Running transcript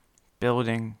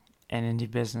building an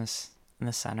indie business in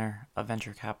the center of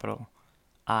venture capital.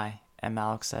 I am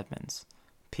Alex Edmonds.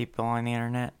 People on the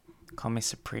internet call me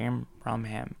Supreme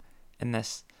Rumham, and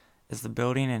this is the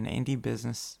Building an Indie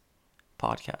Business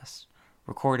podcast,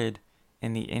 recorded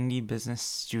in the Indie Business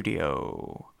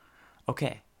Studio.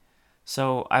 Okay,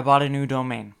 so I bought a new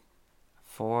domain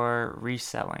for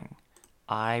reselling.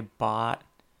 I bought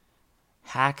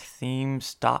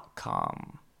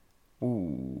hackthemes.com.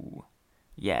 Ooh,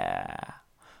 yeah.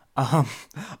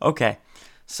 Okay.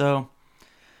 So,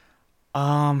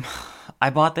 I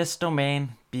bought this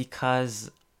domain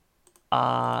because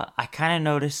I kind of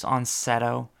noticed on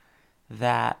Seto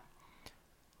that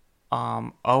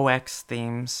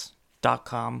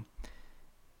oxthemes.com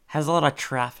has a lot of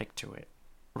traffic to it,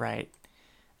 right?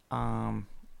 In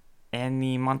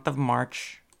the month of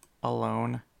March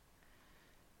alone,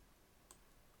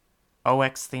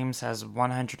 OX Themes has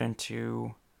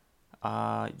 102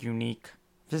 unique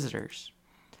visitors,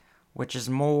 which is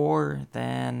more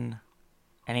than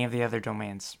any of the other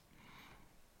domains.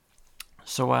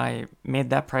 So I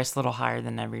made that price a little higher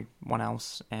than everyone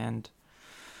else, and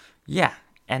yeah.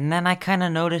 And then I kind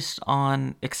of noticed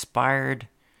on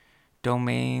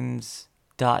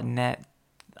expireddomains.net,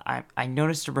 I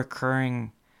noticed a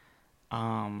recurring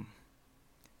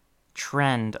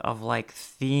trend of like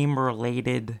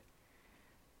theme-related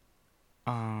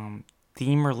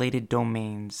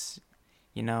domains,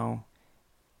 you know.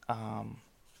 And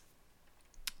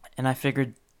I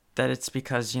figured that it's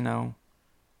because, themes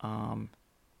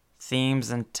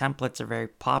and templates are very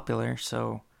popular,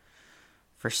 so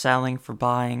for selling, for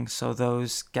buying, so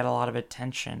those get a lot of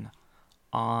attention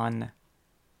on,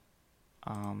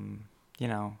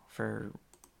 for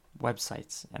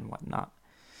websites and whatnot.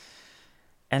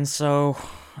 And so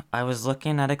I was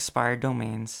looking at expired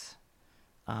domains,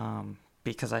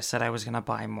 because I said I was going to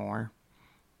buy more.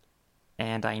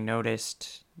 And I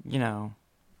noticed,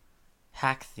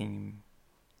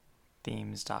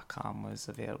 hackthemes.com was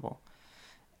available.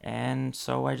 And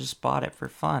so I just bought it for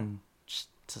fun, just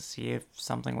to see if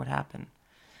something would happen.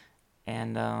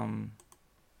 And,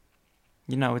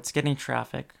 it's getting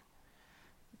traffic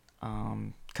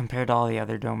compared to all the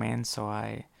other domains, so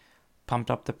I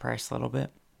pumped up the price a little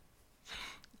bit.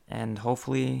 And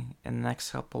hopefully in the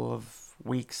next couple of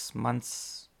weeks,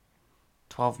 months,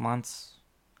 12 months,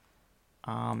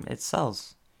 it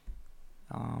sells.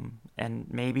 And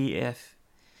maybe if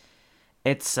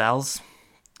it sells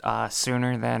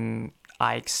sooner than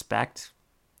I expect,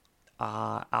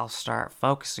 I'll start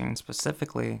focusing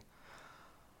specifically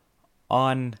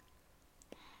on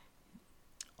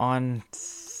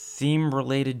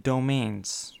theme-related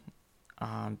domains.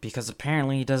 Because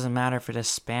apparently it doesn't matter if it is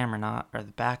spam or not, or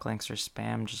the backlinks are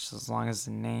spam, just as long as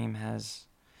the name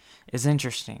is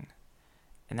interesting.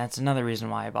 And that's another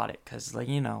reason why I bought it, because I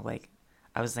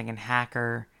was thinking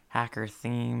hacker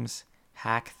themes,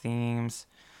 hack themes.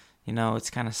 It's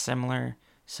kind of similar.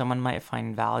 Someone might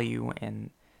find value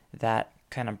in that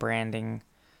kind of branding.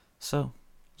 So,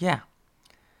 yeah.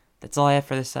 That's all I have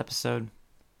for this episode.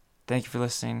 Thank you for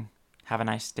listening. Have a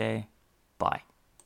nice day. Bye.